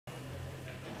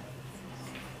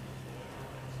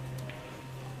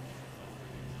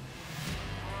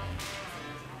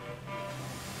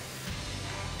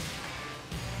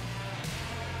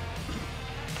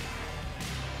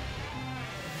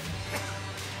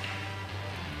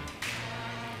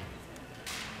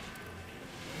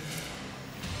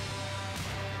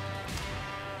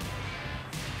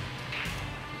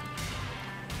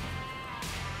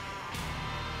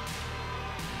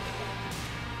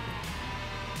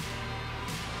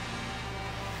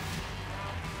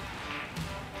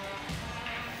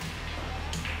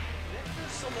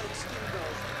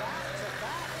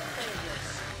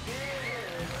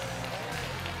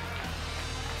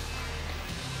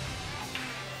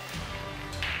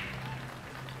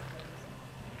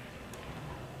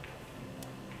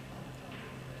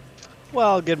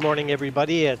Well, good morning,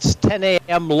 everybody. It's 10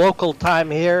 a.m. local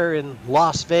time here in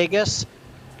Las Vegas,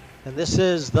 and this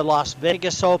is the Las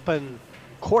Vegas Open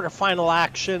quarterfinal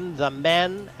action, the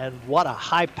men, and what a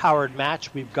high-powered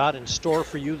match we've got in store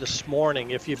for you this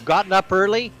morning. If you've gotten up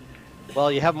early, well,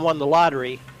 you haven't won the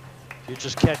lottery. You're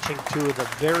just catching two of the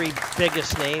very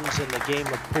biggest names in the game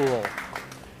of pool.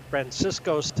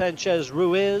 Francisco Sanchez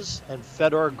Ruiz and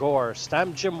Fedor Gorst.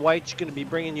 I'm Jim White, going to be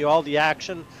bringing you all the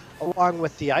action along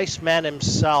with the Iceman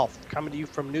himself, coming to you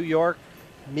from New York,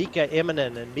 Mika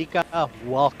Immonen. And Mika,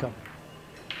 welcome.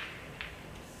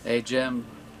 Hey Jim,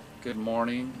 good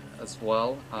morning as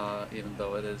well, even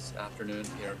though it is afternoon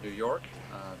here in New York.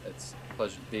 It's a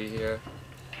pleasure to be here.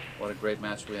 What a great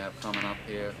match we have coming up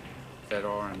here. Fedor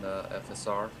and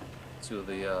FSR, two of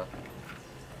the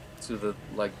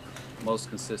most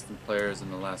consistent players in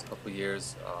the last couple of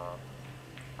years.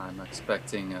 I'm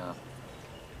expecting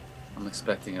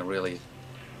a really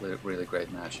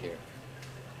great match here.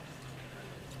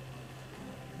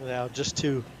 Now, just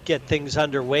to get things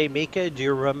underway, Mika, do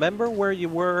you remember where you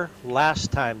were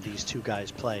last time these two guys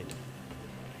played?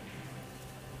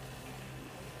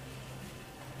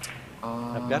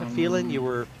 I've got a feeling you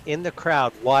were in the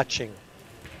crowd watching.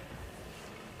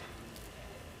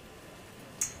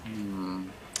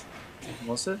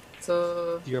 Was it?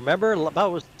 Do you remember?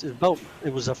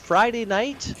 It was a Friday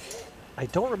night. I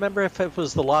don't remember if it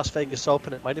was the Las Vegas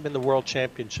Open. It might have been the World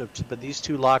Championships, but these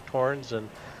two locked horns, and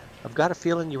I've got a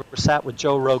feeling you were sat with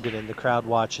Joe Rogan in the crowd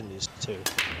watching these two.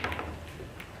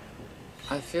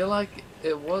 I feel like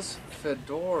it was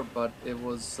Fedor, but it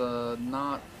was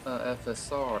not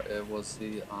FSR. It was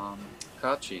the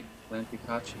Kachi, Lenty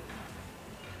Kachi.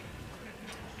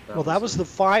 That was the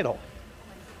final.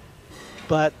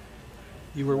 But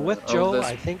you were with Joe,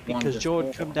 I think, because Joe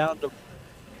had come down to... I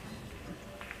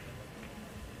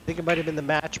think it might have been the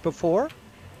match before.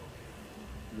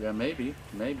 Yeah, maybe,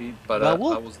 but I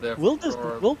was there for...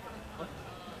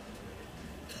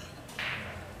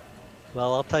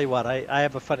 Well, I'll tell you what, I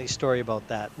have a funny story about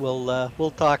that.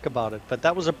 We'll talk about it. But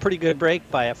that was a pretty good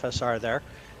break by FSR there.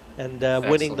 And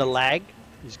winning the lag.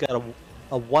 He's got a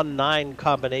 1-9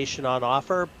 combination on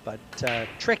offer, but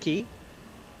tricky.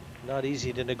 Not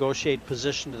easy to negotiate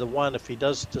position to the one if he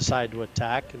does decide to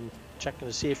attack, and checking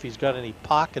to see if he's got any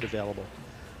pocket available.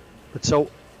 But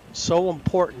so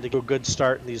important to get a good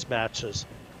start in these matches.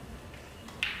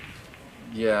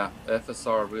 Yeah,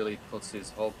 FSR really puts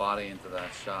his whole body into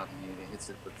that shot, and he hits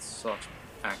it with such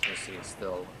accuracy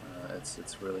still.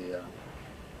 It's really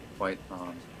quite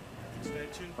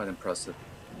impressive.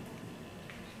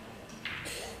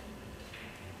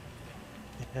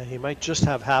 Yeah, he might just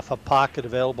have half a pocket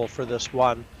available for this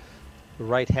one. The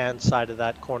right-hand side of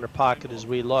that corner pocket as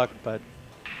we look, but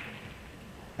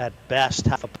at best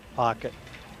half a pocket.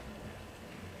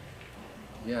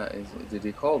 Yeah, did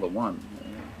he call the one?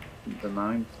 The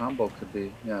 9 combo could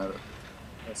be, yeah,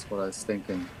 that's what I was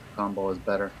thinking. Combo is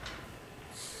better.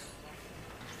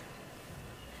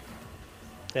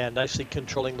 And nicely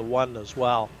controlling the 1 as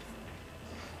well.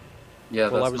 Yeah,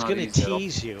 well, I was going to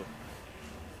tease you.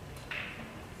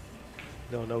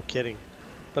 No kidding.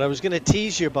 But I was going to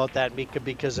tease you about that, Mika,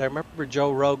 because I remember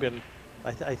Joe Rogan.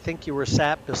 I think you were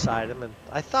sat beside him, and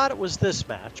I thought it was this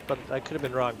match, but I could have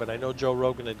been wrong. But I know Joe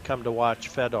Rogan had come to watch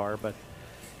Fedor, but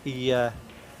he, I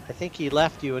think he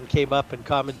left you and came up and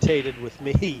commentated with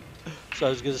me. So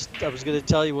I was gonna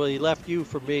tell you, well, he left you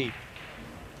for me.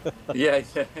 Yeah.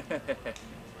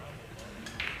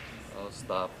 Oh,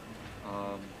 stop.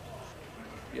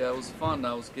 Yeah, it was fun.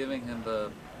 I was giving him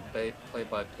the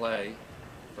play-by-play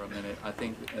for a minute. I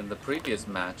think in the previous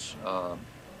match,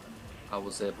 I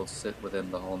was able to sit with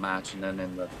him the whole match, and then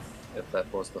if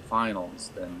that was the finals,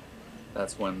 then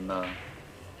that's when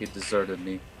he deserted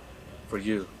me for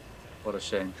you. What a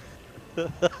shame.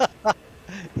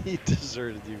 He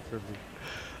deserted you for me.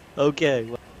 Okay,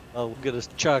 well, I'm gonna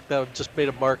chalk that. Just made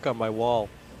a mark on my wall.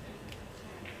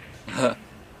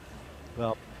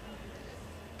 Well,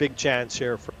 big chance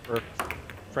here for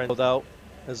friends out.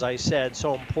 As I said,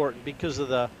 so important because of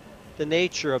the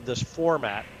nature of this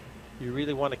format. You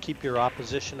really want to keep your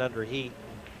opposition under heat.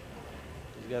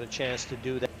 You've got a chance to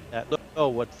do that. Look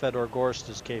what Fedor Gorst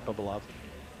is capable of.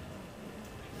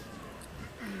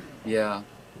 Yeah,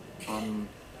 I'm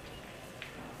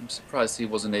surprised he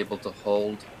wasn't able to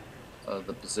hold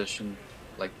the position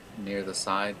like near the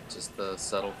side, just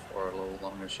settle for a little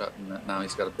longer shot. And now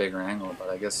he's got a bigger angle, but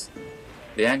I guess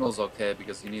the angle's okay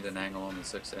because you need an angle on the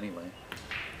 6 anyway.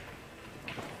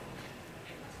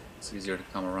 It's easier to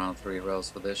come around 3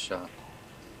 rails for this shot,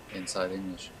 inside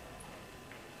English.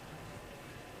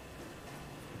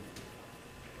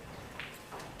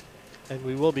 And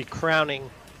we will be crowning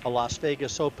a Las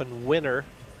Vegas Open winner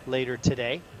later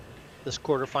today. This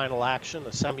quarterfinal action,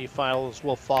 the semifinals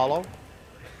will follow.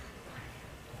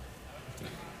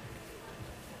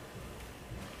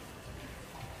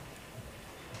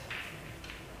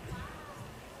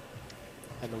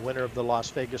 And the winner of the Las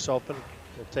Vegas Open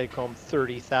will take home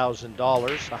 $30,000,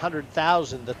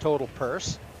 $100,000 the total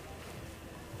purse.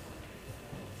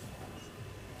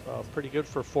 So pretty good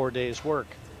for 4 days work.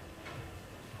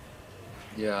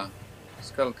 Yeah, he's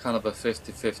got kind of a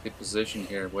 50-50 position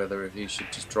here, whether he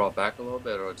should just draw back a little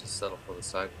bit or just settle for the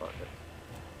side pocket.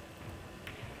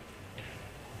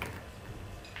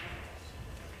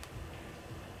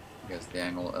 I guess the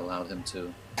angle allowed him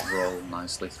to roll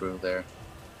nicely through there.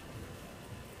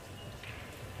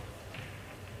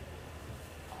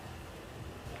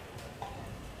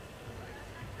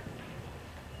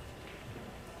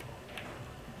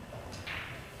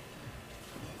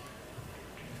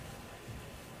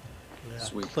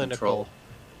 Sweet clinical. Control.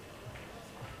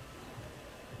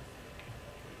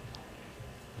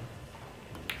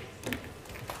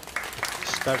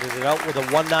 Started it out with a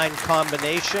 1-9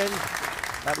 combination.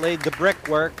 That laid the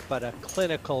brickwork, but a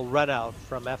clinical run out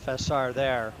from FSR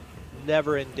there.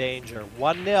 Never in danger.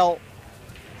 1-0.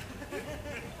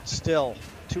 Still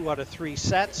 2 out of 3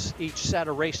 sets. Each set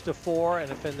a race to 4,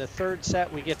 and if in the third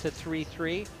set we get to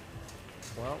 3-3,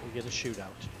 well, we get a shootout.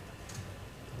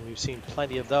 We've seen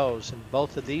plenty of those, and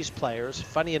both of these players,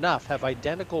 funny enough, have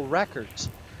identical records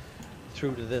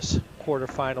through to this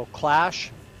quarterfinal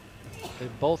clash.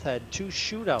 They've both had 2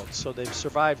 shootouts, so they've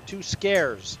survived 2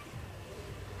 scares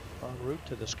en route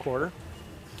to this quarter.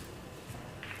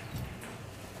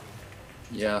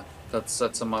 Yeah, that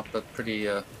sets them up a pretty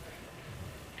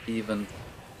even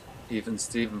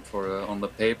Steven for on the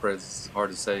paper. It's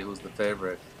hard to say who's the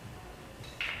favorite.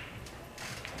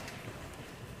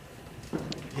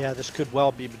 Yeah, this could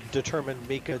well be determined,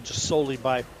 Mika, just solely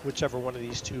by whichever one of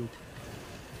these two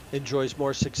enjoys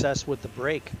more success with the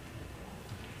break.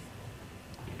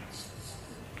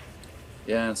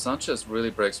 Yeah, and Sanchez really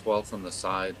breaks well from the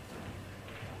side.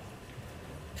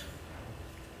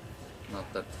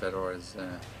 Not that Fedor is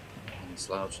any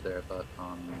slouch there, but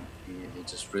he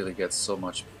just really gets so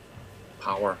much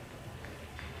power.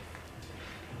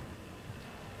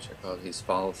 Check out his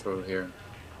follow through here.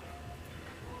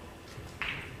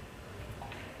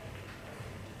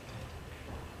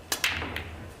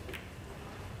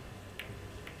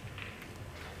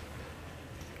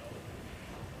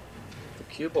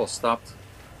 Cue ball stopped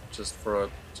just for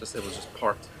it was just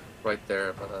parked right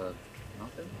there, but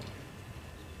nothing.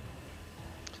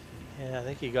 Yeah, I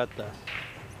think he got the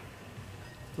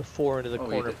 4 into the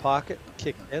corner pocket,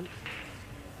 kicked in.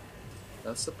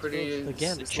 That's a pretty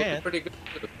again it's chance. Pretty good.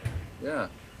 Yeah.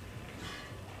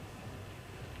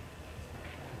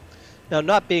 Now,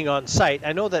 not being on site,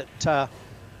 I know that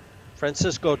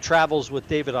Francisco travels with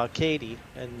David Arcadi,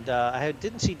 and I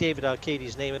didn't see David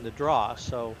Arcadi's name in the draw,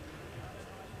 so.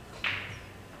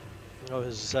 You know,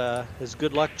 his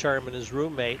good luck charm and his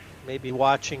roommate may be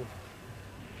watching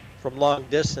from long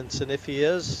distance, and if he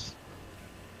is,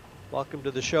 welcome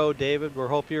to the show, David. We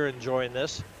hope you're enjoying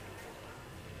this.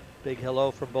 Big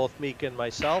hello from both Mika and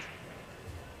myself.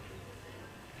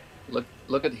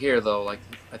 Look at here though. Like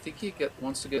I think he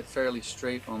wants to get fairly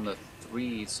straight on the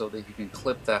 3 so that he can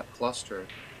clip that cluster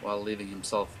while leaving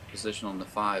himself position on the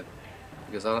 5.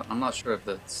 Because I'm not sure if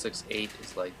the 6-8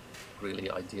 is like really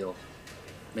ideal.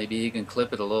 Maybe he can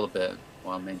clip it a little bit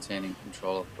while maintaining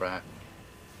control of the rack.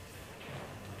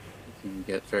 He can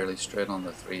get fairly straight on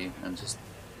the 3 and just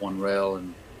one rail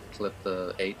and clip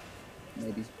the 8,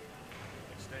 maybe.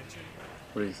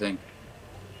 What do you think?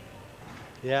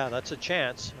 Yeah, that's a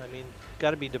chance. I mean,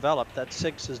 got to be developed. That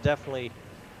 6 is definitely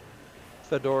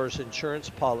Fedor's insurance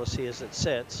policy as it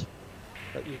sits.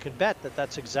 But you can bet that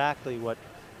that's exactly what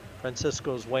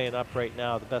Francisco's weighing up right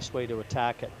now, the best way to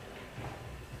attack it.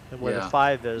 And where the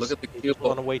 5 is, look at the you don't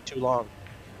want to wait too long.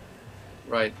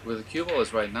 Right, where the cue ball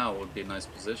is right now would be a nice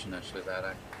position, actually,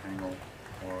 that angle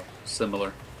or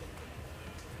similar.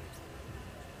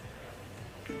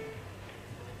 He's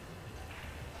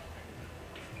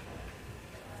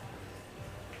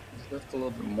left a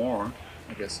little bit more.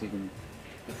 I guess he can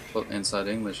put inside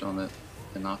English on it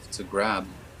enough to grab.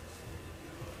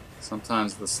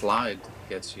 Sometimes the slide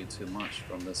gets you too much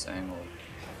from this angle.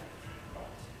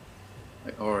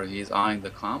 Or he's eyeing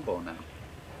the combo now.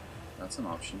 That's an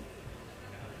option.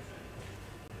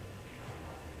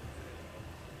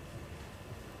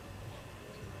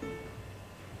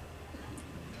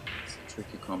 It's a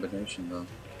tricky combination though.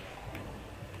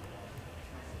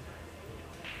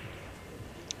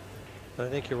 I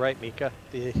think you're right, Mika.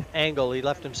 The angle, he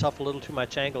left himself a little too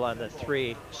much angle on the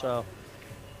 3, so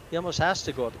he almost has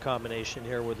to go with the combination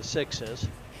here where the 6 is.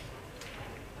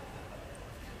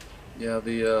 Yeah,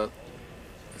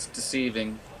 it's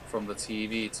deceiving from the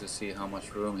TV to see how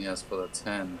much room he has for the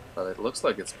 10, but it looks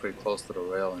like it's pretty close to the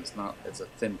rail, and it's not. It's a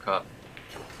thin cut.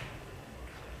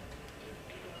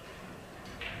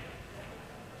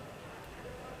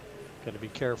 Got to be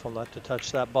careful not to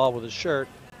touch that ball with his shirt.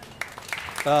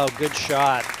 Oh, good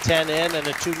shot. 10 in and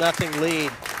a 2-0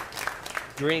 lead.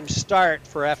 Dream start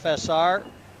for FSR.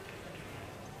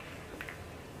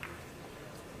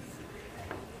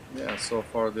 Yeah, so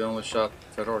far the only shot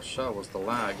Fedor shot was the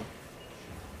lag.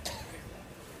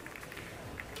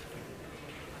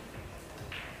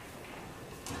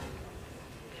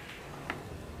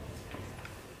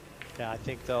 Yeah, I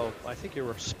think you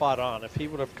were spot on. If he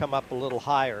would have come up a little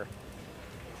higher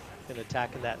in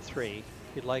attacking that 3,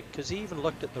 he'd because he even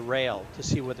looked at the rail to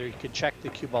see whether he could check the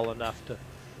cue ball enough to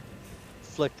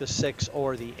flick the 6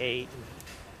 or the 8 and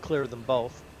clear them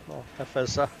both. Well,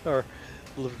 FSR are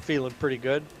feeling pretty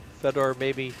good. Fedor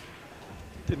maybe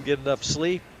didn't get enough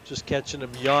sleep, just catching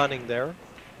him yawning there.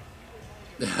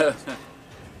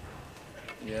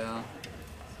 Yeah.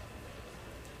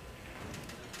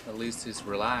 At least he's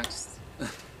relaxed.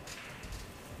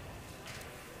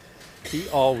 He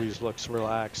always looks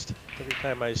relaxed. Every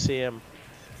time I see him,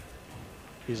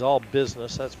 he's all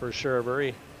business, that's for sure.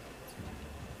 Very,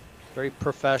 very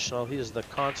professional. He is the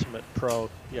consummate pro,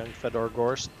 young Fedor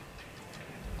Gorst.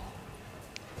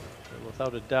 And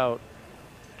without a doubt,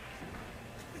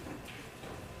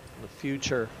 the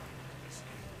future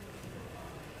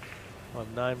on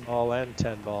 9-ball and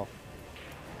 10-ball.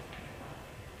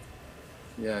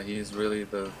 Yeah, he's really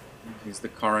he's the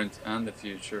current and the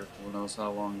future. Who knows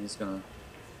how long he's gonna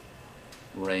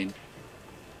reign.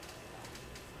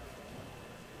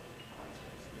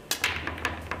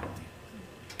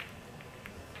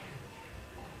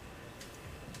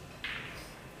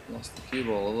 Lost the cue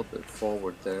ball a little bit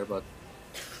forward there, but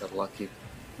got lucky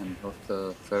and hooked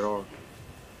the Fedor.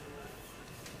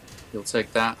 He'll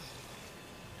take that.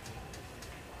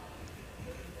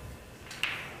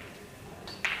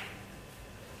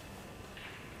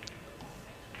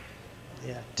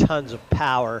 Yeah, tons of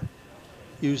power.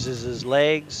 Uses his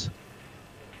legs.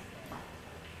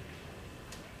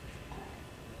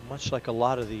 Much like a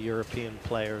lot of the European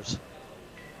players.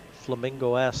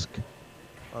 Flamingo-esque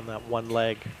on that one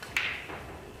leg.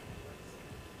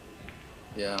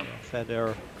 Yeah.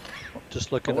 Fedor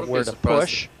just looking at where to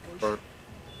push.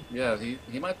 Yeah,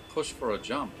 he might push for a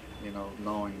jump, you know,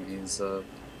 knowing his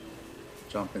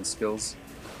jumping skills.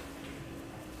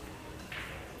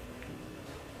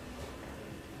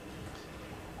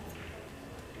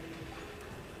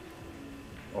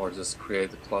 Or just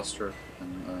create a cluster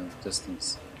and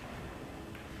distance.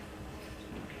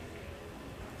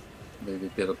 Maybe a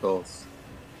bit of both.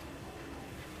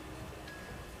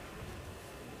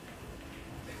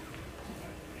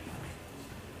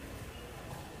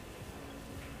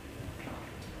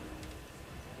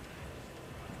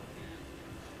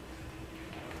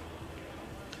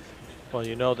 Well,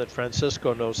 you know that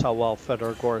Francisco knows how well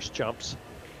Fedor Gorst jumps.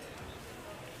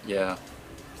 Yeah.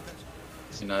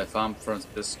 You know, if I'm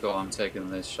Francisco, I'm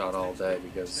taking this shot all day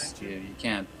because you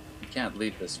can't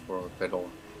leave this for Fedor.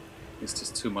 He's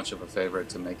just too much of a favorite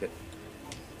to make it.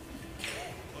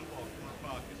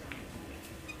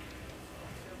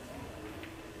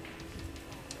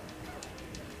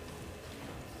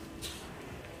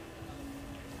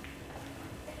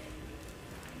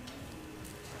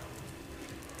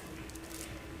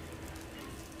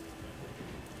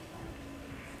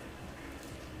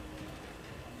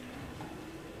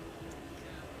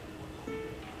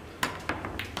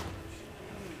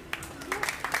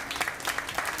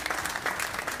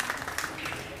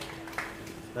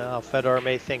 Now Fedor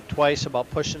may think twice about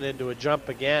pushing into a jump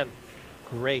again.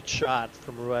 Great shot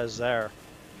from Ruiz there.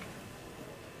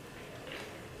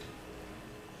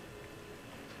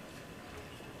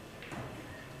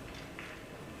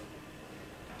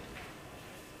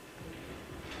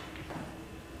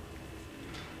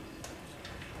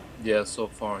 Yeah, so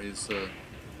far he's had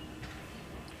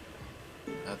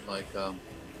like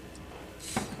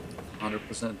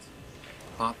 100%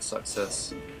 pot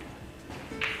success.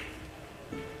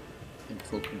 In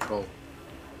full control.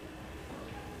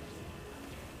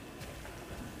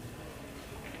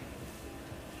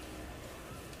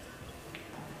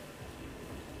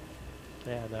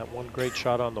 Yeah, that one great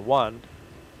shot on the 1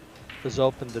 has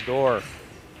opened the door.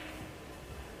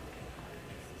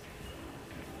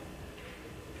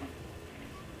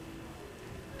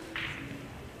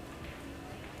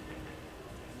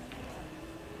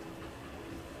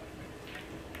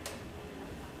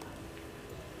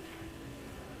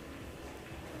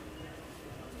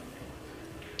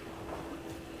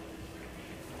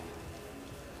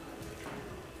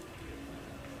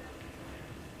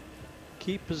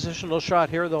 Key positional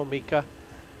shot here, though, Mika.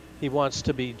 He wants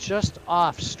to be just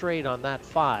off straight on that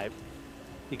 5,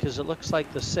 because it looks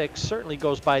like the 6 certainly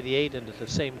goes by the 8 into the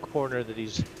same corner that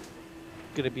he's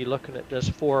going to be looking at this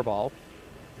 4 ball.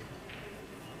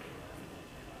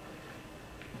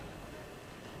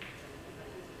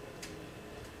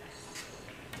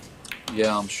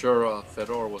 Yeah, I'm sure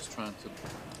Fedor was trying to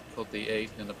put the 8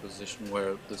 in a position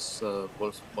where this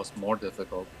was more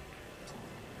difficult,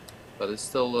 but it's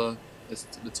still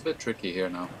it's a bit tricky here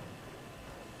now.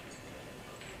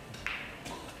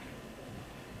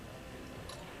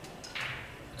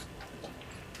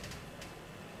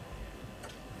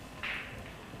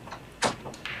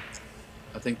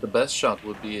 I think the best shot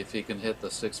would be if he can hit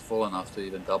the 6 full enough to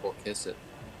even double kiss it.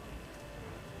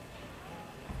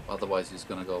 Otherwise, he's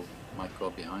gonna might go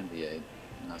behind the 8.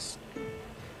 And that's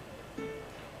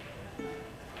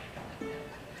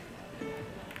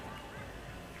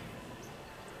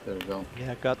there we go.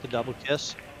 Yeah, got the double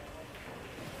kiss.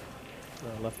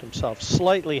 Left himself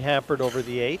slightly hampered over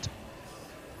the 8.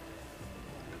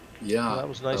 Yeah, well, that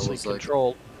was nicely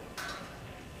controlled.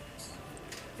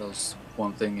 That was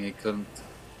one thing he couldn't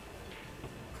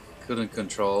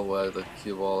control, where the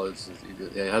cue ball is.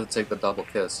 He had to take the double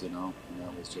kiss, you know, and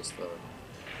that was just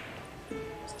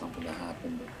something that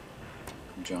happened in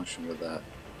conjunction with that.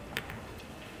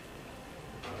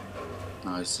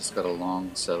 Now he's just got a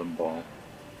long 7 ball.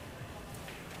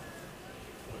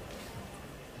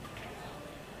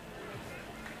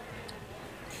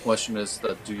 Question is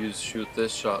that do you shoot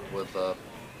this shot with a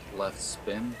left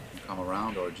spin and come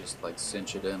around, or just like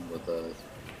cinch it in with a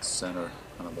center,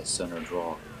 kind of a center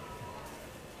draw?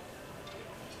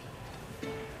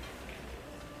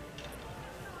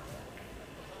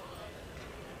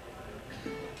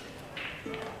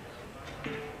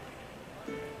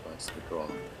 That's the draw.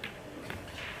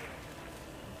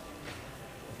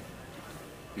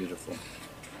 Beautiful.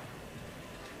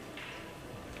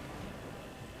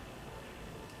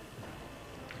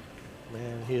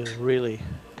 Man, he has really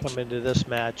come into this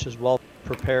match as well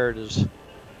prepared as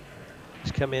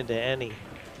he's come into any.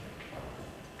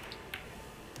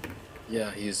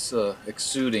 Yeah, he's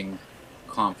exuding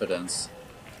confidence.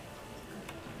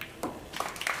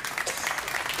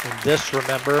 And this,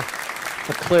 remember,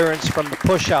 a clearance from the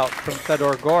push out from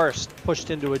Fedor Gorst, pushed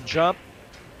into a jump,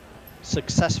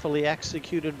 successfully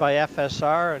executed by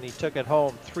FSR, and he took it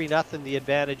home. 3-0 the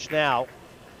advantage now.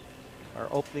 Our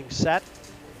opening set.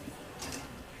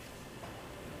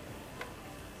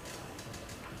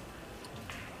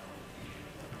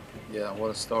 Yeah,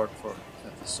 what a start for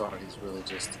FSR. He's really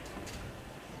just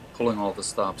pulling all the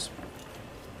stops.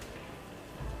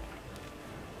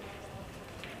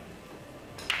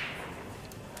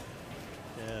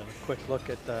 And a quick look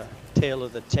at the tail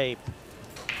of the tape.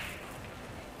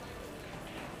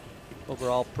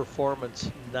 Overall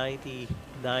performance,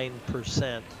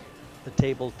 99%. The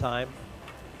table time,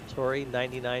 sorry,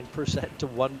 99% to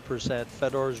 1%.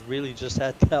 Fedor's really just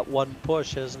had that one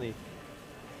push, hasn't he?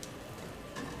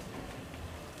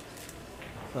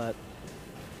 But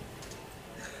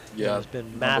yeah, it's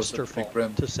been masterful,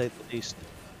 to say the least.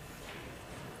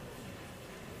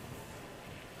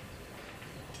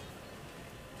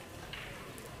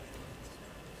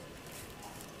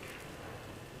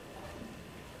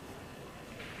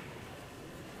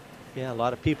 Yeah, a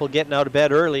lot of people getting out of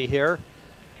bed early here.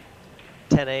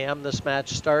 10 a.m. this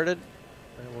match started,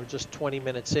 and we're just 20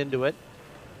 minutes into it.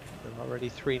 And already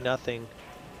 3-0.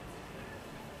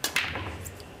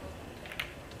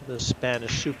 The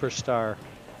Spanish superstar.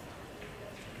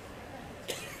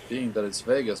 Being that it's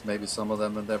Vegas, maybe some of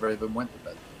them have never even went to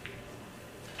bed.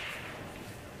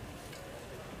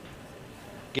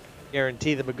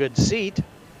 Guarantee them a good seat.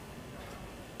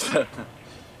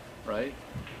 Right?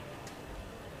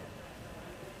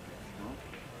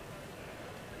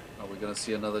 Are we going to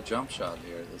see another jump shot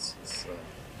here? This is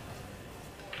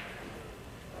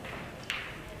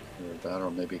either that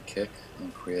or maybe kick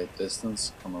and create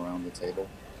distance, come around the table.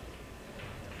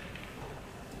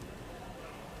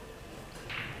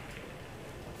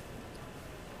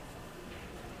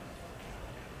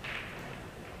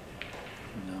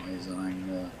 Now he's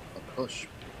eyeing a push.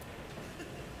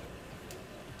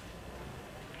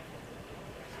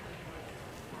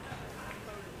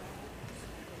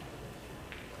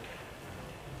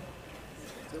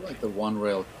 I feel like the one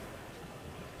rail,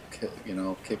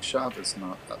 kick shot is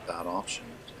not a bad option.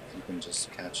 If you can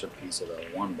just catch a piece of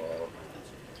that one ball,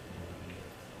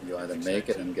 you either make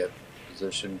it and get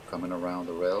position coming around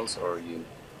the rails, or you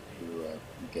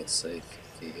get safe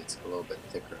if he hits a little bit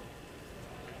thicker.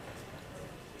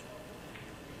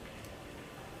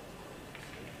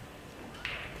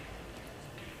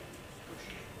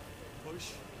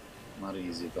 Not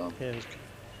easy though. Yeah,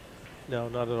 no,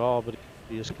 not at all. But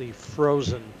he basically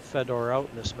frozen Fedor out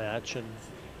in this match, and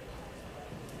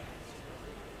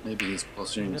Maybe he's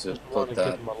pushing to doesn't put want to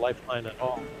that. give him a lifeline at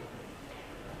all.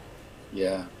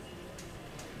 Yeah.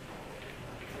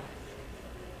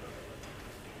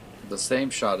 The same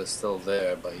shot is still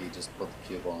there, but he just put the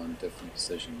cue ball in a different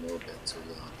position a little bit to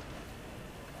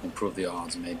improve the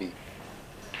odds, maybe.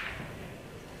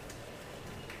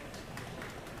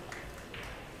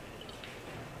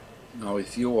 Now,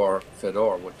 if you are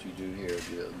Fedor, what you do here?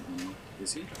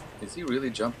 Is he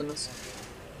really jumping this?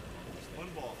 One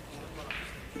ball.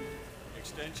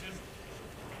 Extension.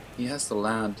 He has to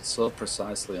land so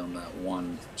precisely on that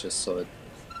one, just so it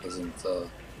doesn't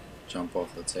jump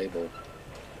off the table.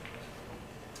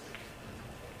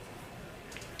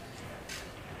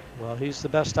 Well, he's the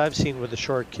best I've seen with a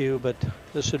short cue, but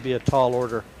this would be a tall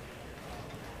order.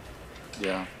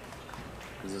 Yeah,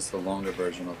 this is the longer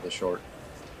version of the short.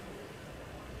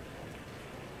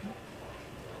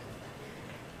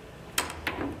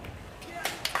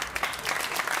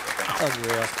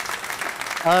 Unreal.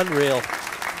 Unreal.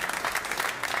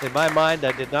 In my mind,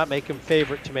 I did not make him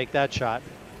favorite to make that shot.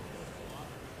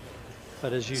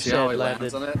 But as you said,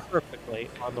 landed perfectly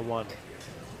on the one.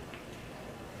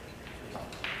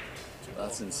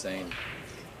 That's insane.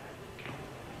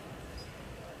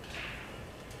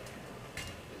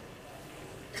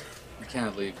 You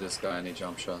can't leave this guy any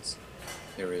jump shots.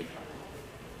 Period.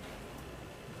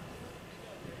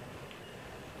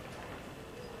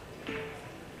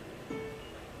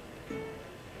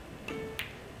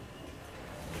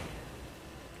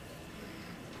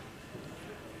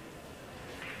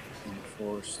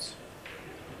 Enforced.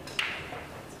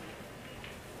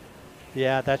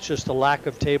 Yeah, that's just a lack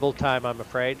of table time, I'm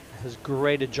afraid. As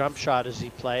great a jump shot as he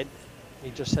played, he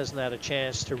just hasn't had a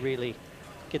chance to really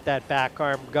get that back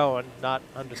arm going, not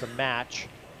under the match.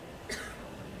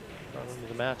 Not under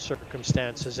the match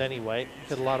circumstances anyway.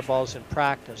 Hit a lot of balls in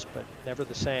practice, but never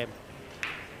the same.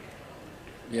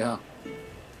 Yeah.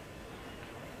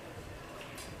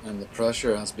 And the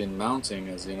pressure has been mounting,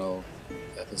 as you know,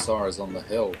 FSR is on the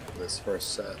hill this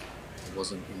first set. It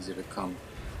wasn't easy to come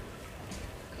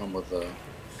with a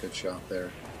good shot there.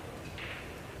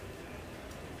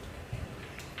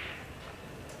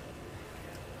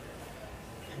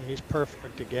 He's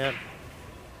perfect again.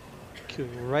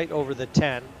 Queuing right over the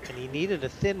 10, and he needed a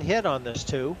thin hit on this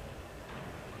too.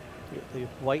 Get the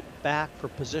white back for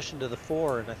position to the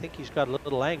 4, and I think he's got a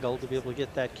little angle to be able to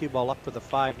get that cue ball up for the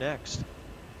 5 next.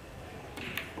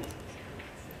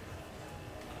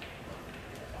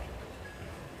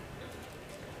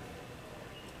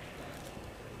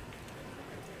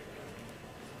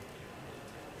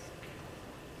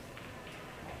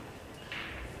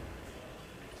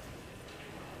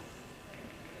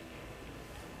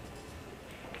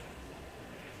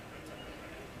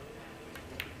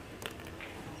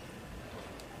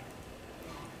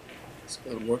 It's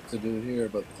got work to do here,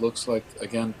 but looks like,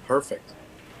 again, perfect.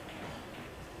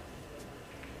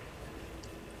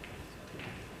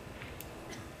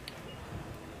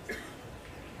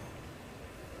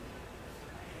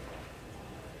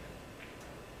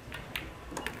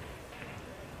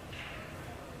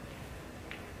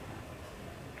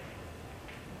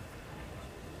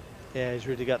 Yeah, he's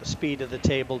really got the speed of the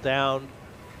table down,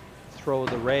 throw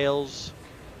the rails.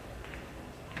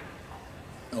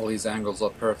 All these angles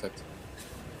look perfect.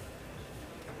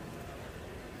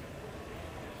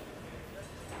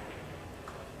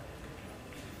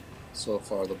 So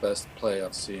far, the best play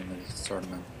I've seen in this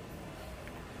tournament.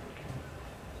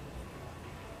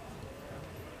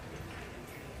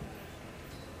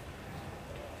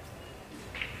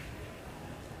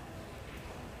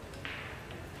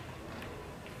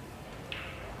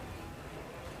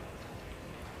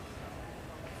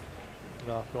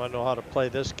 Well, if you want to know how to play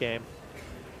this game,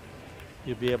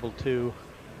 you'll be able to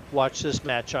watch this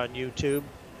match on YouTube.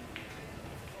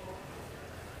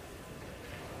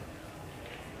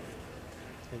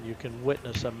 And you can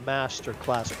witness a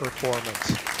masterclass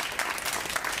performance.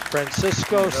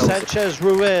 Francisco Sanchez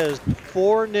Ruiz,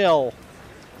 4-0.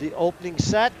 The opening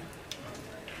set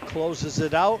closes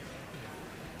it out.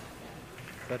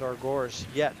 Fedor Gorst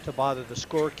yet to bother the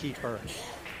scorekeeper.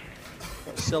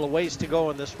 Still a ways to go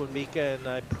in this one, Mika, and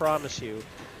I promise you,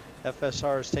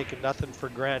 FSR has taken nothing for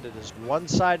granted. As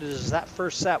one-sided as that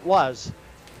first set was,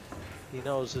 he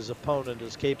knows his opponent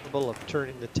is capable of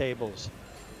turning the tables.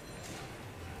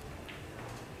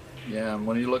 Yeah, and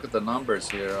when you look at the numbers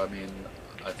here, I mean,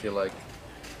 I feel like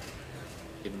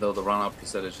even though the run-up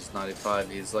percentage is 95,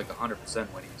 he's like 100%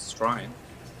 when he's trying.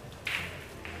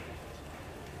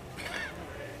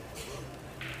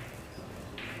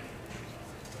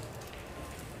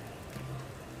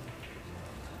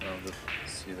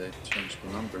 see they changed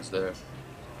the numbers there.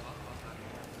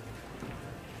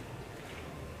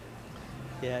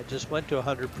 Yeah, it just went to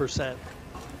 100%.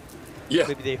 Yeah,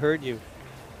 Maybe they heard you.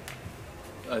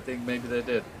 I think maybe they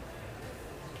did.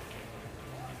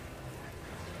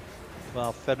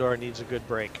 Well, Fedor needs a good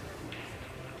break.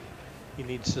 He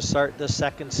needs to start the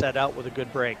second set out with a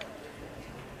good break.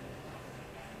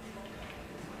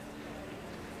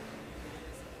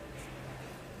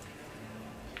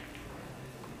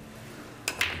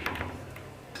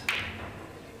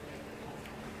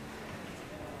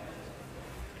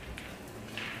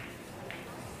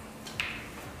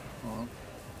 Well,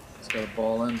 he's got a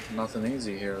ball in. Nothing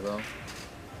easy here, though.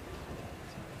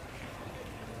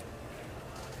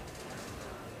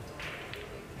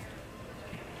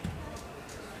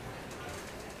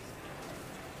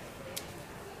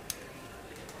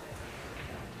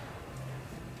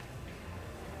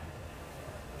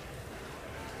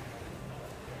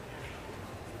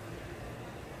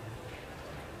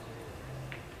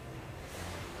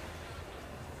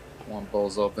 One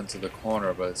ball's open to the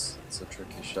corner, but it's a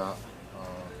tricky shot.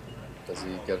 Does he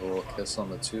get a little kiss on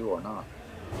the 2 or not?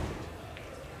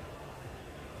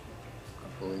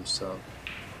 I believe so.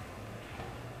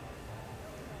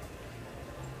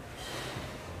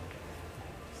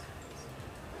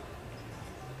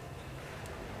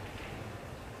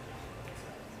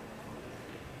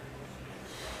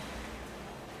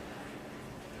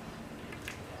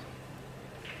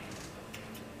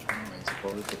 Oh, he's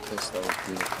avoided the kiss. That was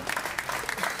beautiful.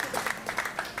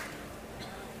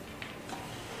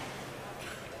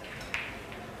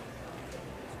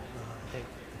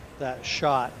 That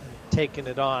shot and taking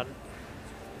it on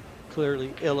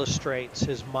clearly illustrates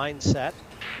his mindset.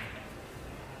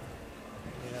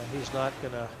 Yeah, he's not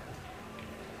gonna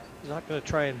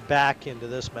try and back into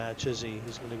this match, is he?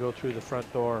 He's gonna go through the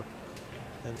front door,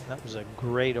 and that was a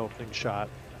great opening shot.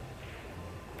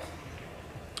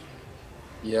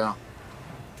 Yeah.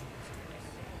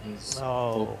 He's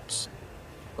Oh,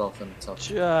 self in a tough.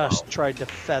 just Wow. tried to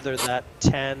feather that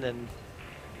 10, and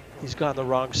he's gone the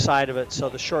wrong side of it, so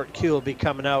the short cue will be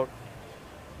coming out.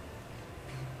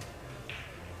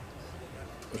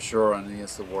 For sure, and he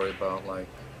has to worry about, like,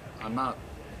 I'm not,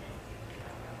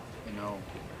 you know,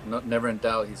 never in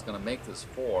doubt he's going to make this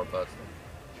 4, but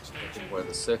looking where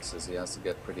the 6 is, he has to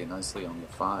get pretty nicely on the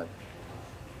 5.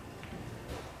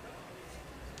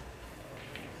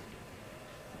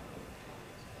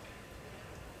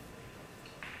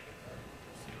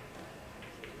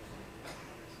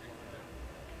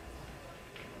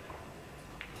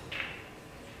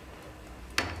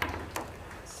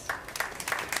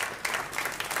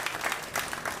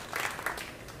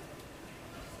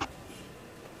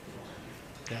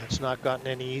 Yeah, it's not gotten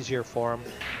any easier for him,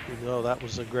 even though that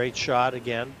was a great shot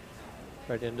again,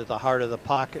 right into the heart of the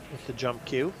pocket with the jump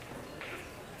cue.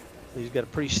 He's got a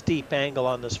pretty steep angle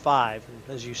on this 5,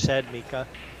 and as you said, Mika,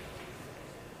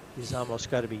 he's almost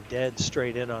got to be dead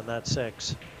straight in on that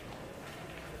 6.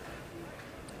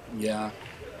 Yeah,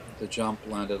 the jump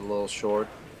landed a little short.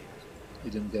 He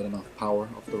didn't get enough power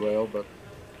off the rail, but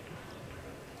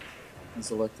he's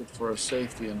elected for a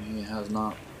safety, and he has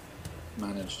not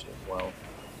managed it well.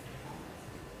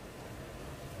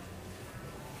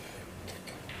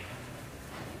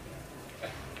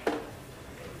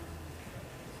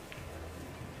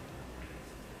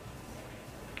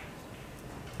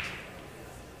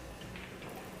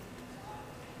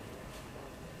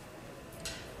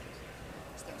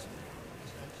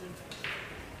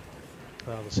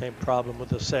 Well, the same problem with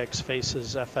the 6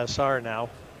 faces FSR now.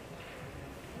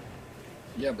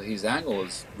 Yeah, but his angle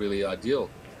is really ideal.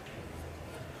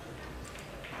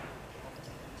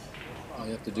 All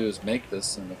you have to do is make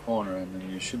this in the corner, and then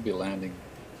you should be landing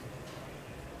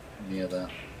near that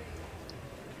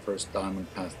first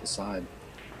diamond past the side.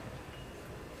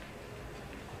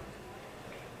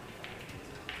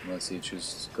 Unless he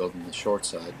chooses to go from the short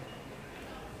side.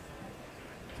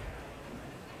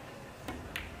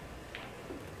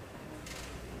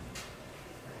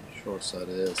 Short side it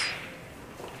is.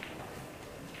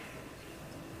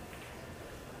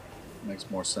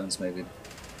 Makes more sense maybe,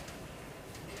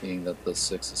 being that the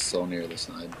 6 is so near the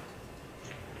side.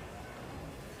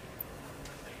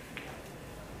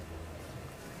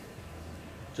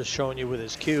 Just showing you with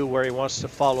his cue where he wants to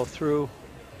follow through.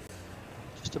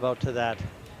 Just about to that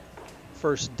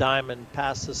first diamond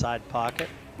past the side pocket.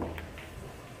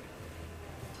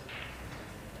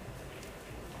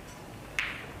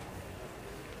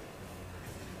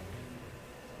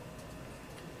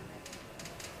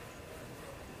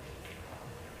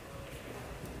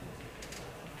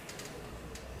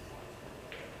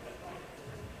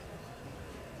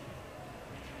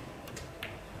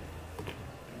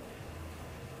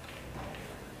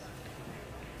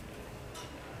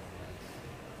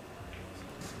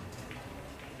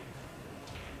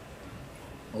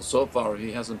 Well, so far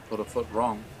he hasn't put a foot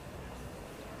wrong.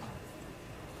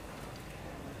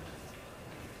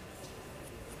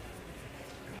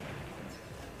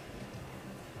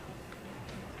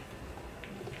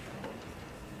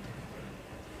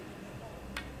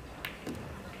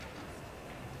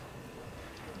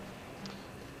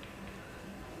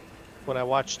 When I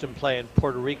watched him play in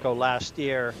Puerto Rico last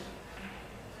year,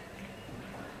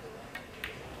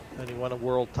 and he won a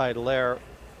world title there,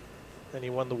 and he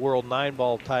won the world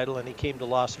 9-ball title, and he came to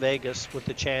Las Vegas with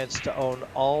the chance to own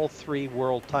all 3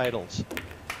 world titles.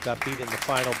 Got beat in the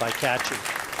final by catching.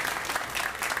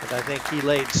 But I think he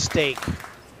laid stake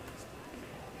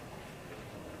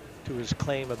to his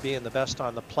claim of being the best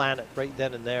on the planet right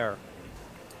then and there.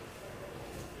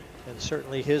 And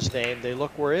certainly his name, they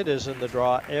look where it is in the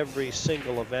draw every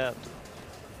single event.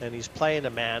 And he's playing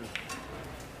a man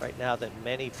right now that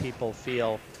many people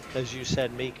feel, as you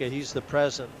said, Mika, he's the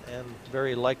present and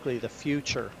very likely the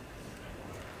future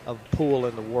of pool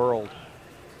in the world.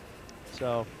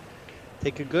 So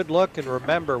take a good look and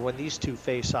remember when these two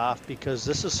face off, because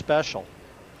this is special.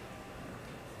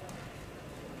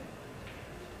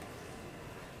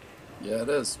 Yeah, it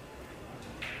is.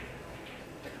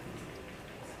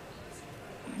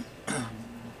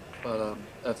 But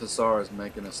FSR is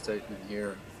making a statement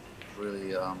here.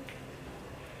 Really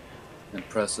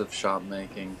impressive shot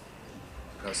making.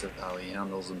 Impressive how he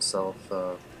handles himself.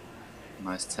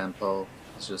 Nice tempo.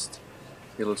 It's just,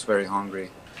 he looks very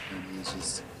hungry, and he's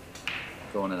just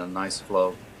going in a nice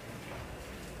flow.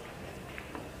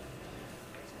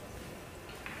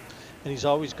 And he's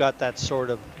always got that sort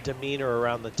of demeanor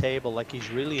around the table, like he's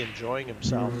really enjoying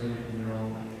himself.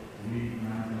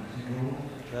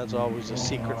 That's always a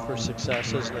secret for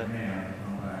success, isn't it?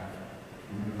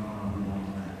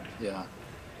 Yeah.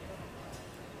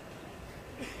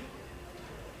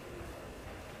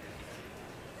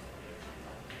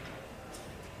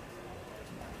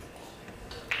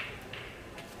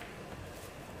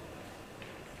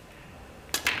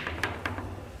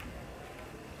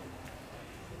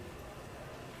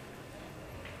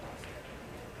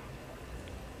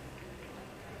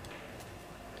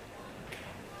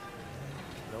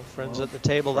 Friends at the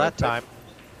table that time.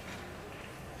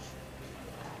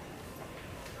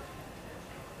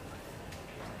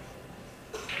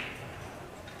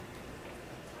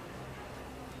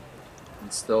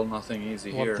 And still nothing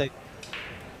easy here. The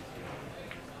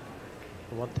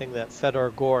one thing that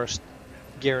Fedor Gorst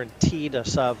guaranteed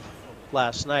us of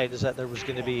last night is that there was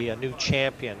going to be a new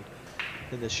champion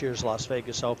in this year's Las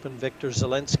Vegas Open. Victor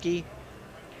Zelensky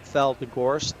fell to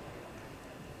Gorst.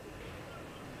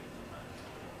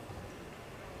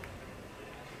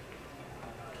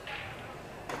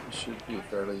 Should be a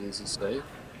fairly easy save.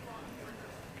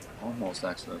 Almost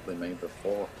accidentally made the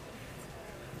 4.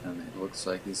 And it looks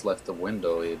like he's left the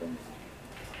window even.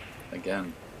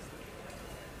 Again.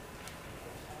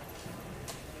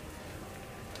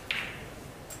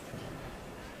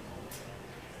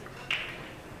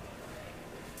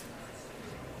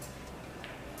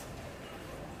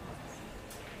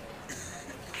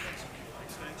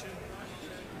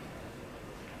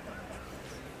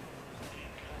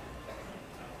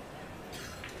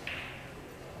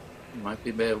 Might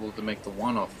be able to make the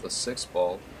 1 off the 6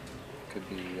 ball. Could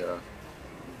be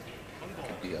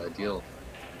ideal.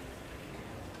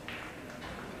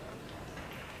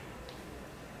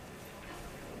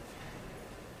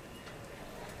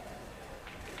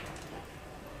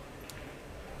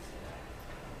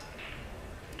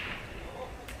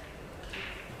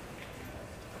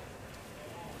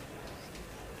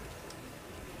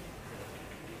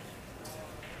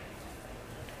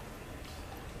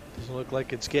 Doesn't look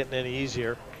like it's getting any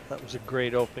easier. That was a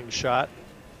great opening shot.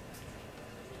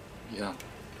 Yeah.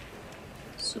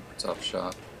 Super tough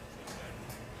shot.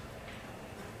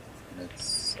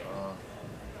 It's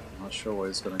I'm not sure what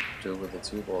he's going to do with the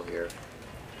 2 ball here.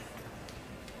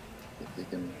 If he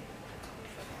can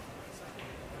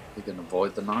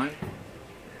avoid the 9.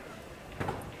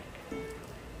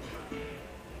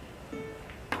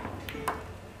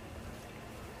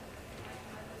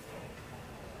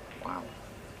 Wow.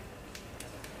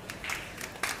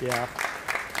 Yeah.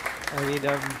 I mean,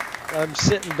 I'm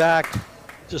sitting back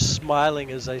just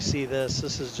smiling as I see this.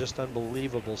 This is just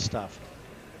unbelievable stuff.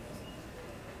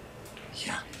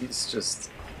 Yeah, he's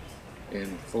just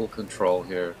in full control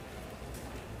here.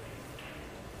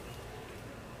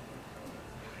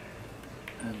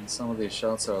 And some of these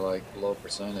shots are like low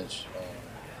percentage.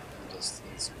 He's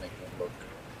making it look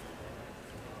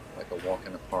like a walk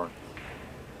in the park.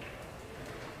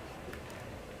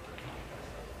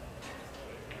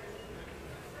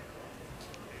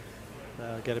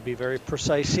 Got to be very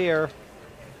precise here.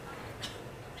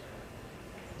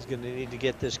 going to need to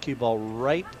get this cue ball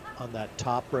right on that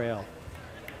top rail.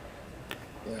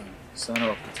 Yeah, center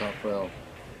of the top rail.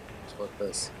 That's what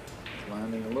this. It's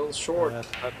landing a little short.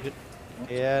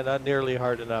 Yeah, not nearly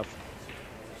hard enough.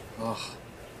 Oh.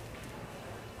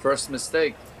 First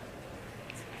mistake.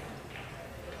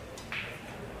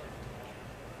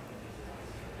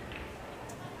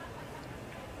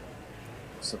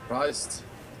 Surprised,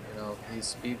 you know, his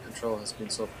speed control has been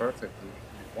so perfect.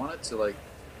 He wanted to like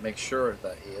make sure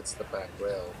that he hits the back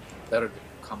rail. Better to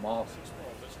come off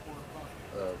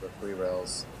the free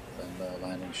rails than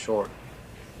landing short.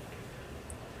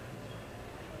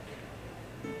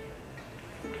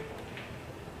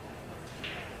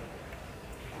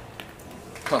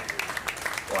 Huh.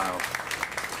 Wow.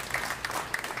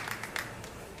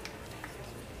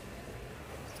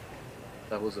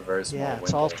 That was a very small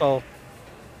window.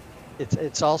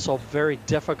 It's also very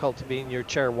difficult to be in your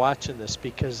chair watching this,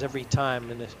 because every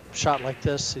time in a shot like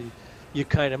this, you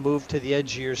kind of move to the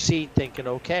edge of your seat thinking,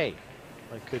 okay,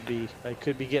 I could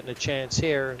be getting a chance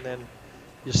here, and then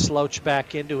you slouch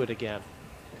back into it again.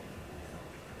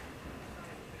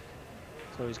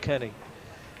 So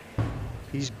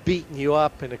he's beating you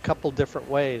up in a couple different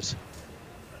ways.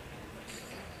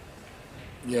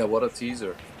 Yeah, what a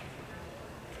teaser.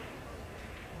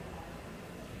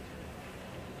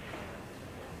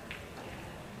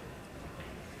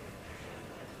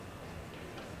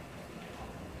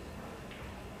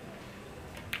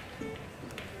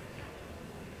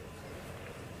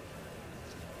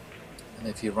 And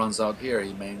if he runs out here,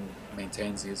 he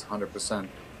maintains his 100%.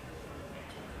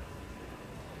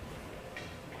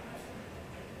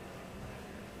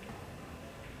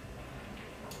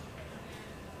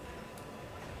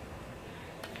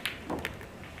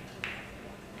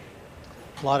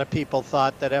 A lot of people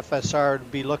thought that FSR would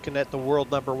be looking at the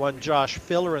world #1 Josh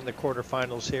Filler in the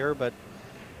quarterfinals here, but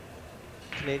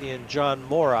Canadian John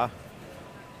Mora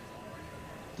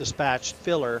dispatched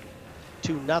Filler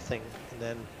 2-0, and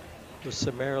then was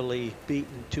summarily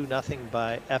beaten 2-0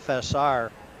 by FSR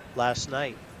last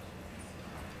night.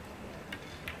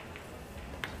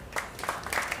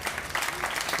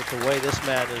 But the way this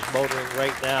man is motoring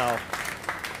right now,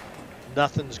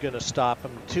 nothing's going to stop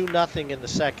him. 2-0 in the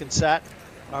second set.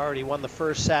 Already won the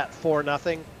first set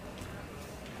 4-0.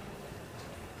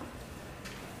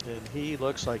 And he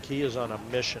looks like he is on a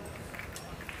mission.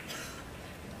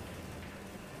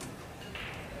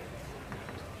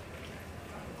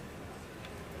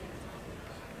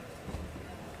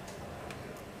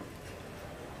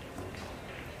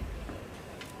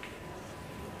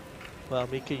 Well,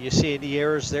 Mika, you see any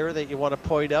errors there that you want to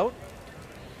point out?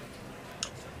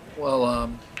 Well,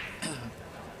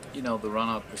 you know, the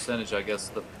run-out percentage, I guess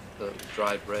the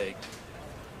dry break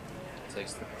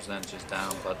takes the percentages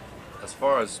down, but as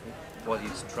far as what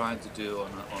he's trying to do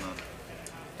on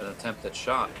an attempted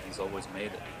shot, he's always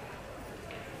made it.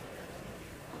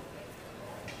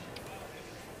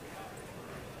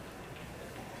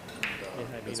 And,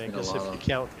 yeah, I mean, I guess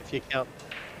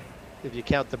if you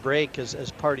count the break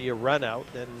as part of your run out,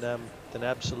 then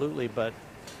absolutely, but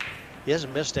he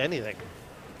hasn't missed anything.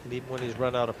 And even when he's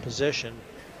run out of position,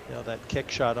 you know, that kick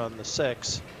shot on the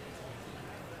 6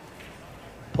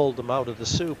 pulled him out of the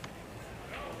soup.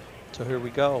 So here we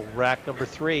go, rack number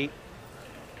 3.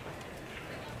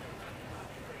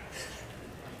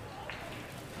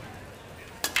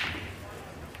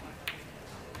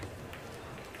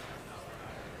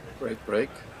 Break.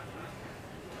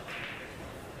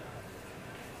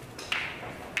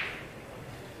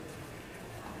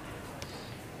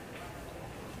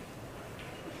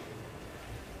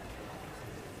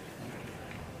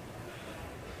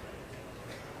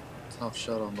 Tough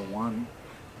shot on the 1.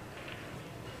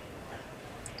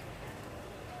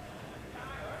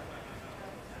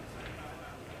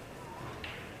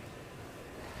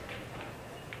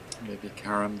 Maybe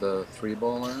carom the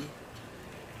 3-ball in.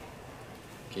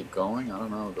 Keep going. I don't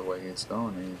know the way he's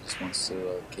going. He just wants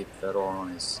to keep Fedor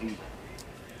on his seat.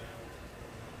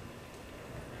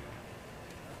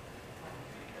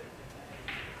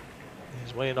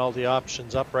 He's weighing all the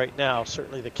options up right now.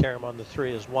 Certainly the carom on the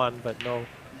 3 is 1, but no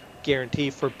guarantee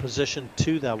for position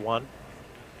 2 that 1.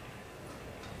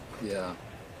 Yeah.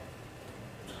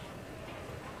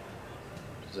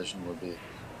 Position would be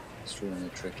extremely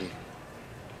tricky.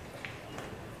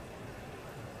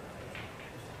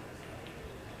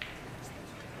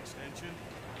 Extension.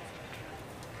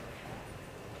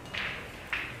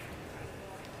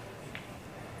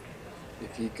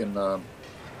 If he can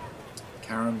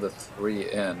carom the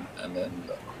 3 in and then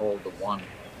hold the 1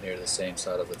 near the same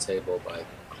side of the table by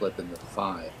clipping the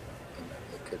 5, and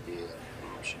it could be an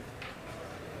option.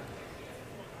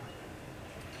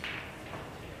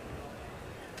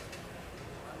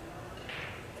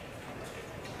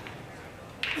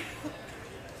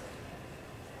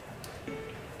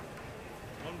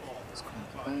 It's going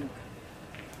to bank.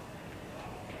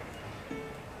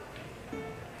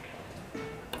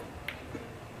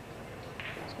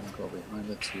 It's going to go behind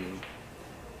the 2.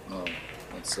 Oh,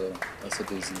 that's a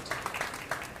decent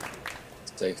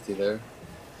safety there.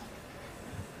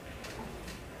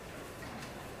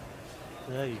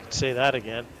 Yeah, you could say that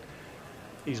again.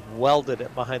 He's welded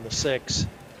it behind the 6.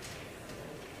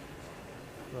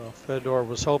 Well, Fedor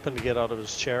was hoping to get out of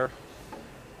his chair.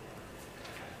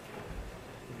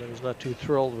 But he's not too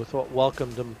thrilled with what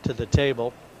welcomed him to the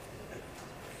table.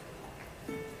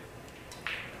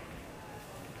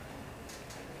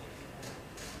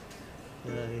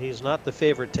 He's not the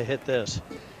favorite to hit this.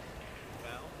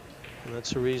 And that's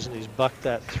the reason he's bucked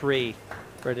that 3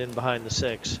 right in behind the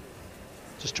 6.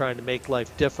 Just trying to make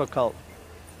life difficult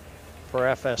for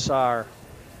FSR.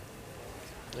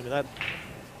 I mean,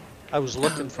 I was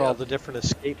looking for all the different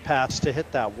escape paths to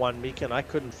hit that 1, Mika, and I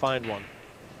couldn't find one.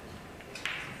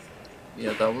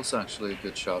 Yeah, that was actually a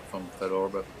good shot from Fedor,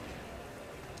 but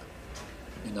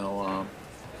you know,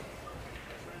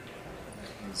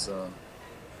 he's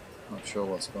not sure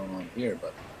what's going on here,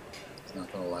 but he's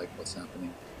not going to like what's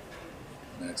happening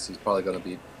next. He's probably going to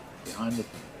be behind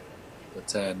the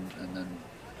 10, and then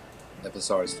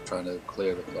FSR is trying to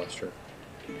clear the cluster.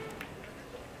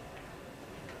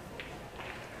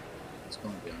 It's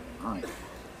going to be on the 9.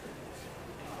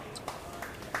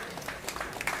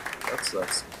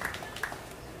 That's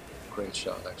great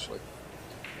shot, actually.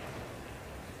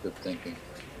 Good thinking.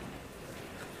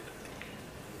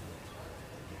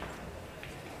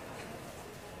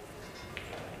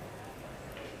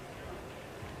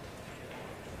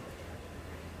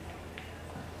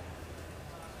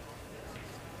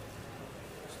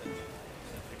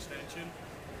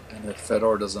 And if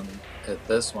Fedor doesn't hit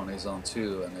this one, he's on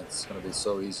 2, and it's going to be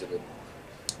so easy to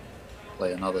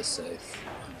play another safe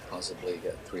and possibly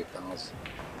get 3 fouls.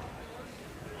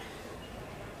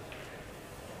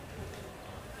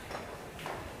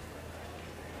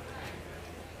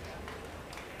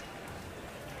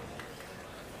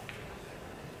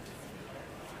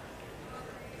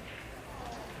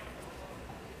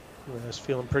 He's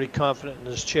feeling pretty confident in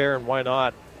his chair, and why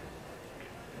not?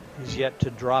 He's yet to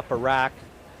drop a rack.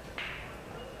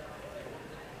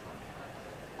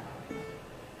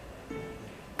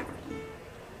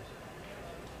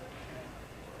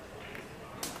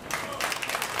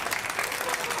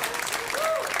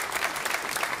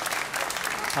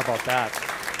 How about that?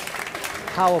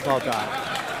 How about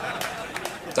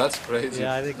that? That's crazy.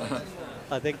 Yeah,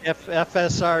 I think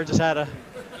FSR just had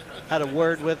a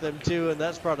word with him too, and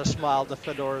that's brought a smile to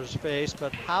Fedor's face.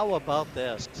 But how about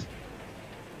this?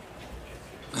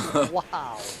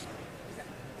 Wow.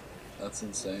 That's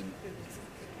insane.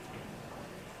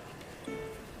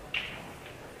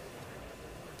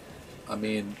 I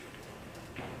mean,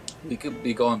 we could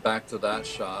be going back to that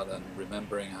shot and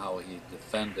remembering how he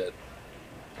defended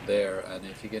there, and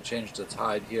if he can change the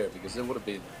tide here, because it would have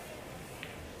been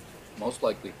most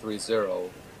likely 3-0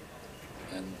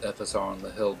 and FSR on the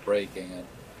hill breaking and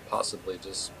possibly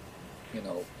just, you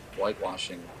know,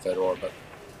 whitewashing Fedor, but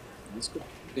this could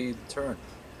be the turn.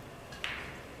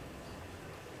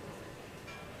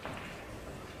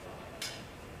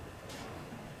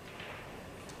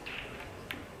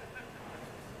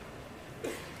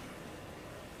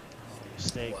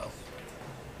 Mistake. Wow.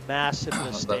 Massive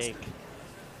mistake.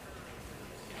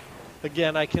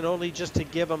 Again, I can only, just to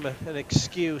give him an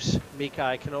excuse, Mika,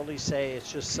 I can only say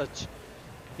it's just such,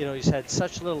 you know, he's had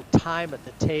such little time at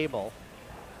the table.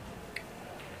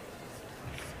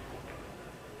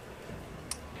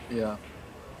 Yeah.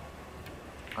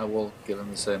 I will give him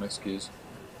the same excuse.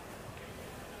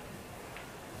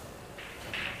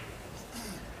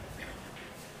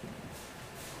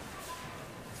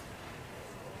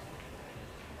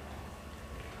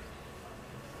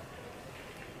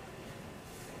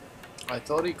 I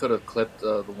thought he could have clipped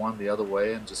the one the other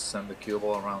way and just send the cue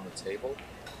ball around the table.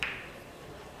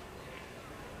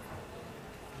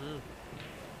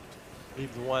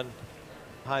 Leave the one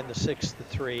behind the 6, the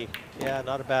 3. Yeah,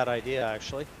 not a bad idea,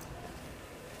 actually.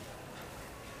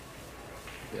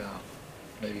 Yeah,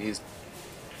 maybe his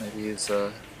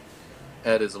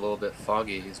head is a little bit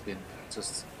foggy. He's been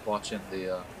just watching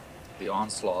the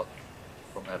onslaught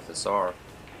from FSR.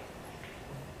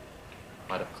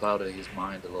 Might have clouded his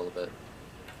mind a little bit.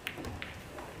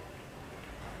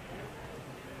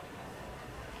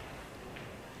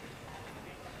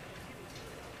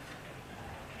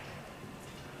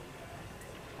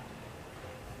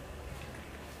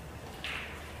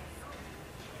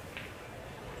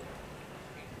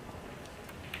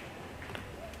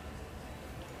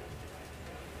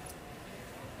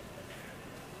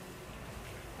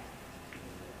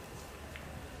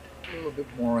 A little bit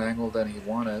more angle than he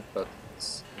wanted, but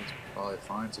he's probably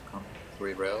fine to come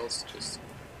 3 rails. Just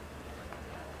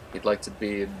he'd like to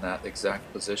be in that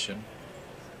exact position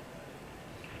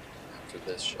after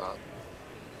this shot.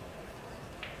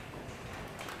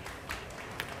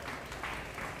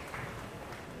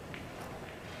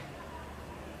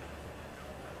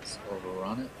 Let's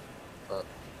overrun it, but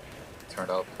it turned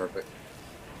out perfect.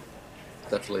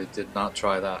 Definitely did not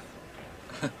try that.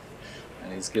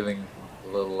 And he's giving a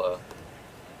little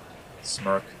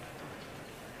smirk.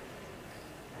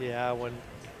 Yeah, when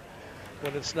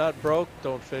it's not broke,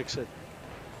 don't fix it.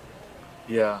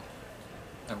 Yeah,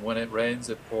 and when it rains,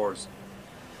 it pours.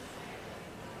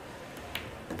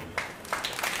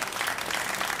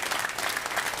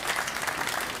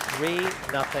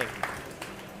 3-0,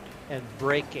 and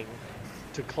breaking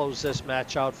to close this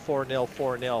match out 4-0,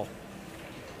 4-0.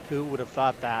 Who would have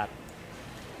thought that?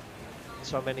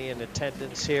 So many in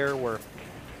attendance here. We're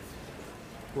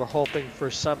hoping for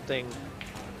something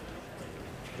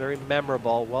very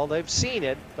memorable. Well, they've seen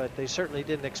it, but they certainly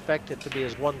didn't expect it to be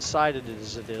as one-sided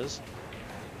as it is.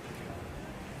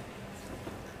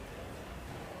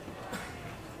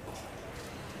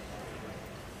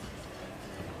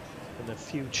 And the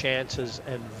few chances,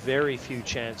 and very few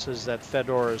chances, that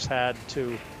Fedor has had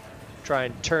to try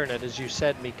and turn it. As you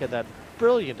said, Mika, that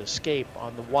brilliant escape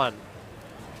on the 1.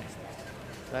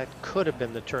 That could have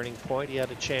been the turning point. He had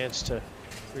a chance to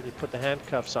really put the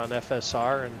handcuffs on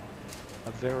FSR, and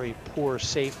a very poor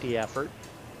safety effort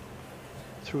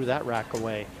threw that rack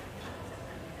away.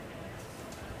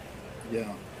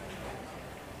 Yeah.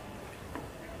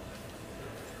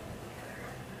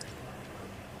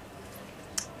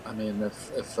 I mean,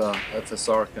 if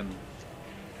FSR can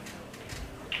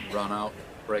run out,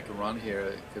 break a run here,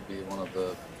 it could be one of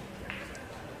the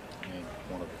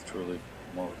truly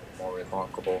more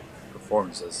remarkable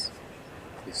performances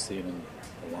we've seen in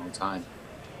a long time.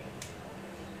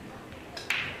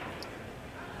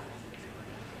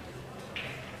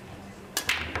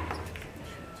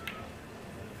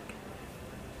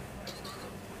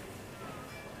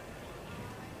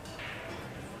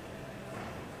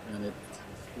 And it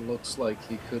looks like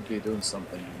he could be doing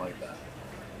something like that.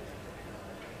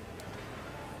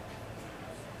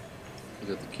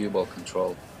 Look at the cue ball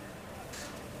control.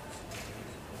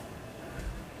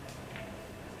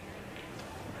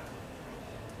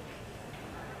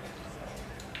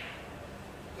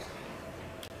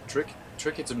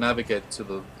 Tricky to navigate to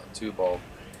the 2-ball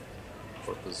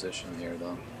for position here,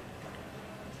 though.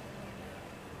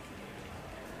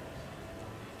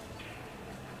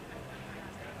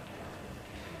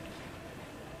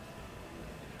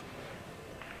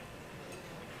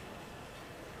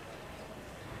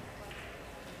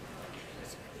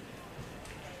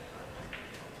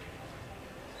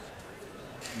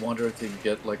 Wonder if he can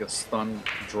get like a stun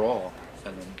draw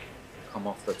and then come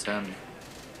off the 10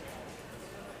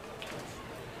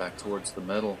 back towards the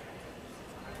middle.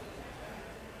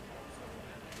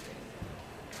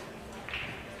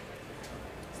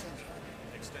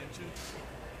 Extension.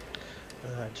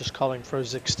 Just calling for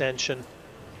his extension.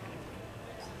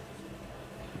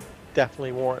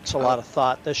 Definitely warrants a lot of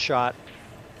thought, this shot.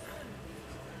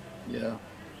 Yeah.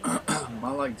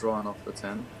 I like drawing off the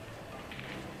 10.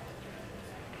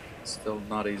 Still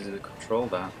not easy to control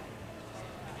that.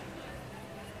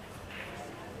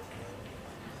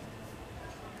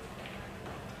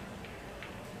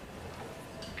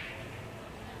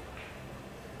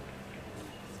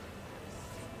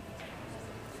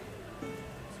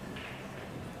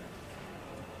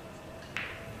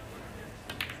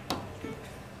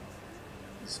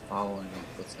 He's following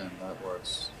up the 10, that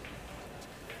works.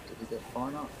 Did he get far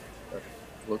enough? That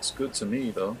looks good to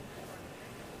me, though.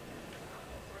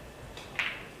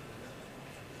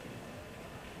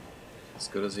 As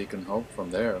good as he can hope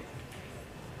from there.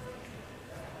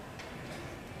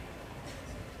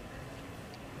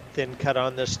 Thin cut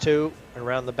on this too,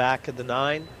 around the back of the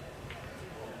 9.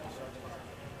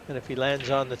 And if he lands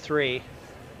on the 3,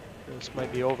 this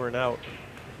might be over and out.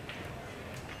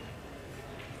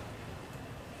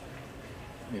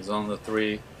 He's on the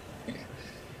 3.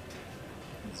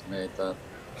 He's made that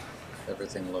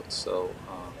everything look so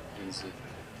easy.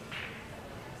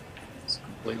 It's a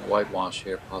complete whitewash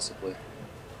here, possibly.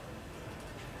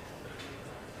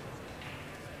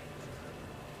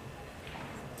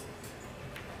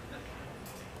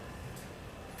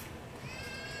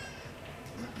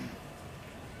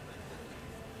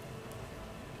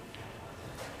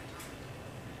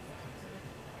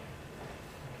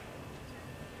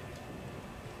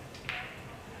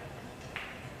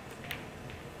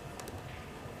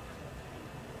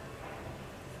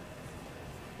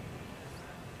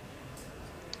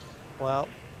 Well,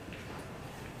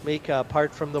 Mika,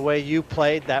 apart from the way you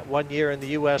played that 1 year in the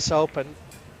U.S. Open,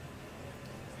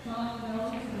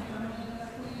 well,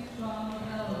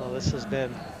 this has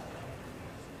been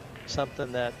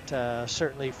something that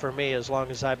certainly for me, as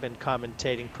long as I've been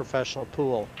commentating professional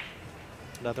pool,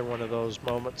 another one of those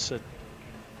moments that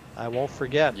I won't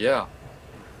forget. Yeah.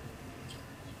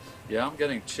 Yeah, I'm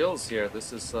getting chills here.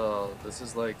 This is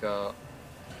like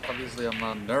obviously I'm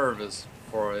not nervous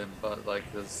for him, but like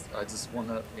this, I just want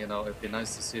to, you know, it'd be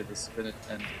nice to see this finish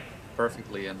end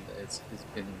perfectly, and he's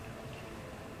been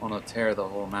on a tear the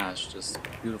whole match. Just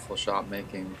beautiful shot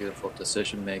making, beautiful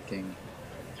decision making,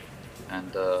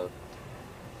 and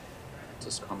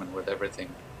just coming with everything.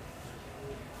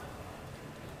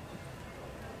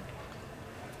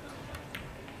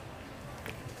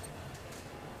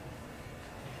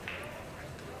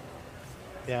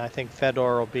 Yeah, I think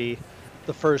Fedor will be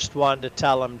the first one to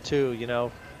tell him too, you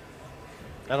know.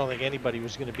 I don't think anybody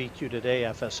was going to beat you today,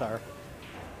 FSR.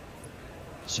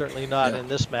 Certainly not in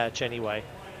this match anyway.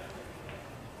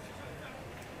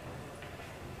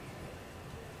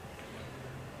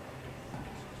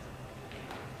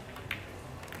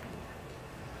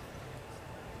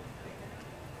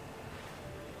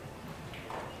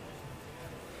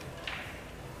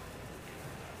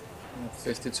 Well,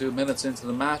 52 minutes into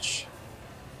the match.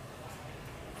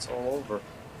 It's all over.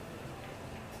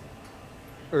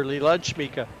 Early lunch,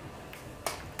 Mika.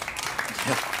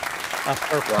 A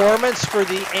performance for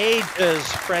the ages.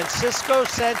 Francisco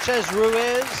Sanchez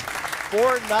Ruiz,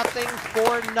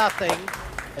 4-0,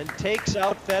 and takes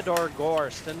out Fedor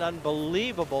Gorst. An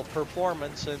unbelievable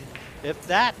performance, and if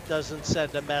that doesn't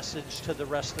send a message to the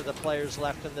rest of the players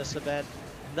left in this event,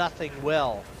 nothing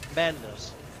will.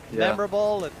 Tremendous,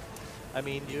 memorable, and I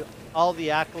mean, all the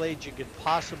accolades you could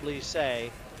possibly say.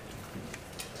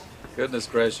 Goodness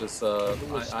gracious!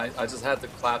 I just had to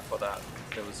clap for that.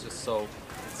 It was just so.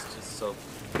 It's just so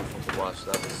beautiful to watch.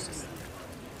 That was just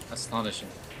astonishing.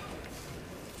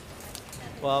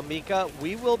 Well, Mika,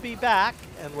 we will be back,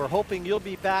 and we're hoping you'll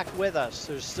be back with us.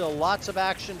 There's still lots of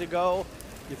action to go.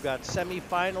 You've got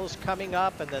semifinals coming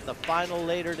up, and then the final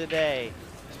later today.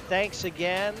 Thanks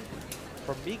again.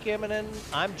 From Mika Immonen,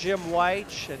 I'm Jim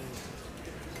Weich, and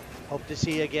hope to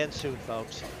see you again soon,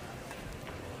 folks.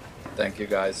 Thank you,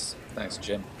 guys. Thanks,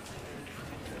 Jim.